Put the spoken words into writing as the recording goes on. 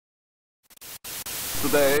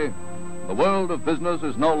today, the world of business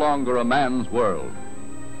is no longer a man's world.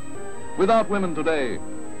 Without women today,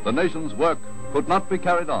 the nation's work could not be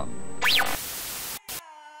carried on.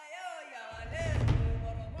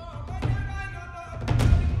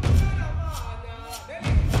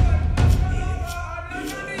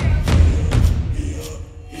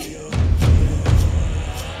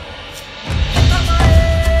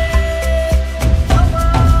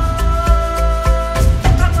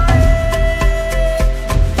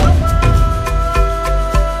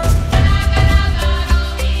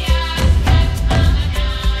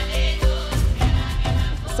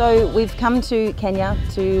 So we've come to Kenya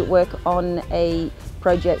to work on a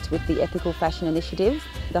project with the Ethical Fashion Initiative.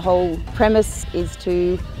 The whole premise is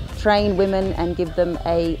to train women and give them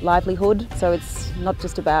a livelihood. So it's not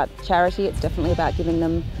just about charity, it's definitely about giving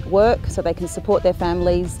them work so they can support their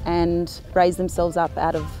families and raise themselves up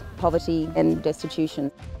out of poverty and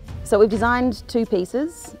destitution. So we've designed 2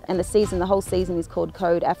 pieces, and the whole season is called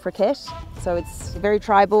Code Afriquette. So it's very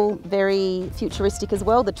tribal, very futuristic as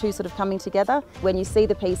well, the two sort of coming together. When you see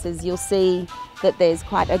the pieces, you'll see that there's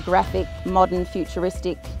quite a graphic, modern,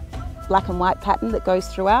 futuristic black and white pattern that goes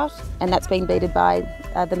throughout, and that's been beaded by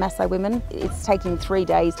the Maasai women. It's taking 3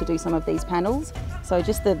 days to do some of these panels. So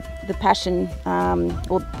just the passion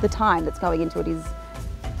or the time that's going into it is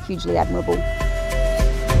hugely admirable.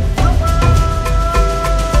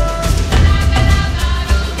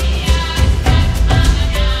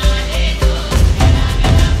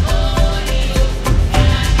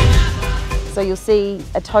 So you'll see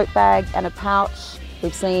a tote bag and a pouch.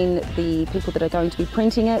 We've seen the people that are going to be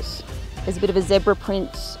printing it. There's a bit of a zebra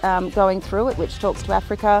print going through it, which talks to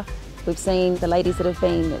Africa. We've seen the ladies that have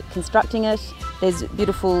been constructing it. There's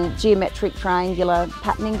beautiful geometric triangular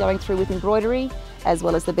patterning going through with embroidery, as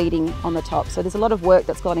well as the beading on the top. So there's a lot of work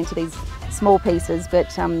that's gone into these small pieces,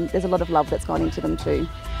 but there's a lot of love that's gone into them too.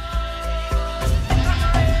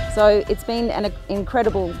 So it's been an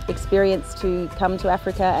incredible experience to come to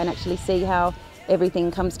Africa and actually see how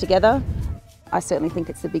everything comes together. I certainly think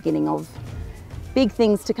it's the beginning of big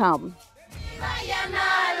things to come.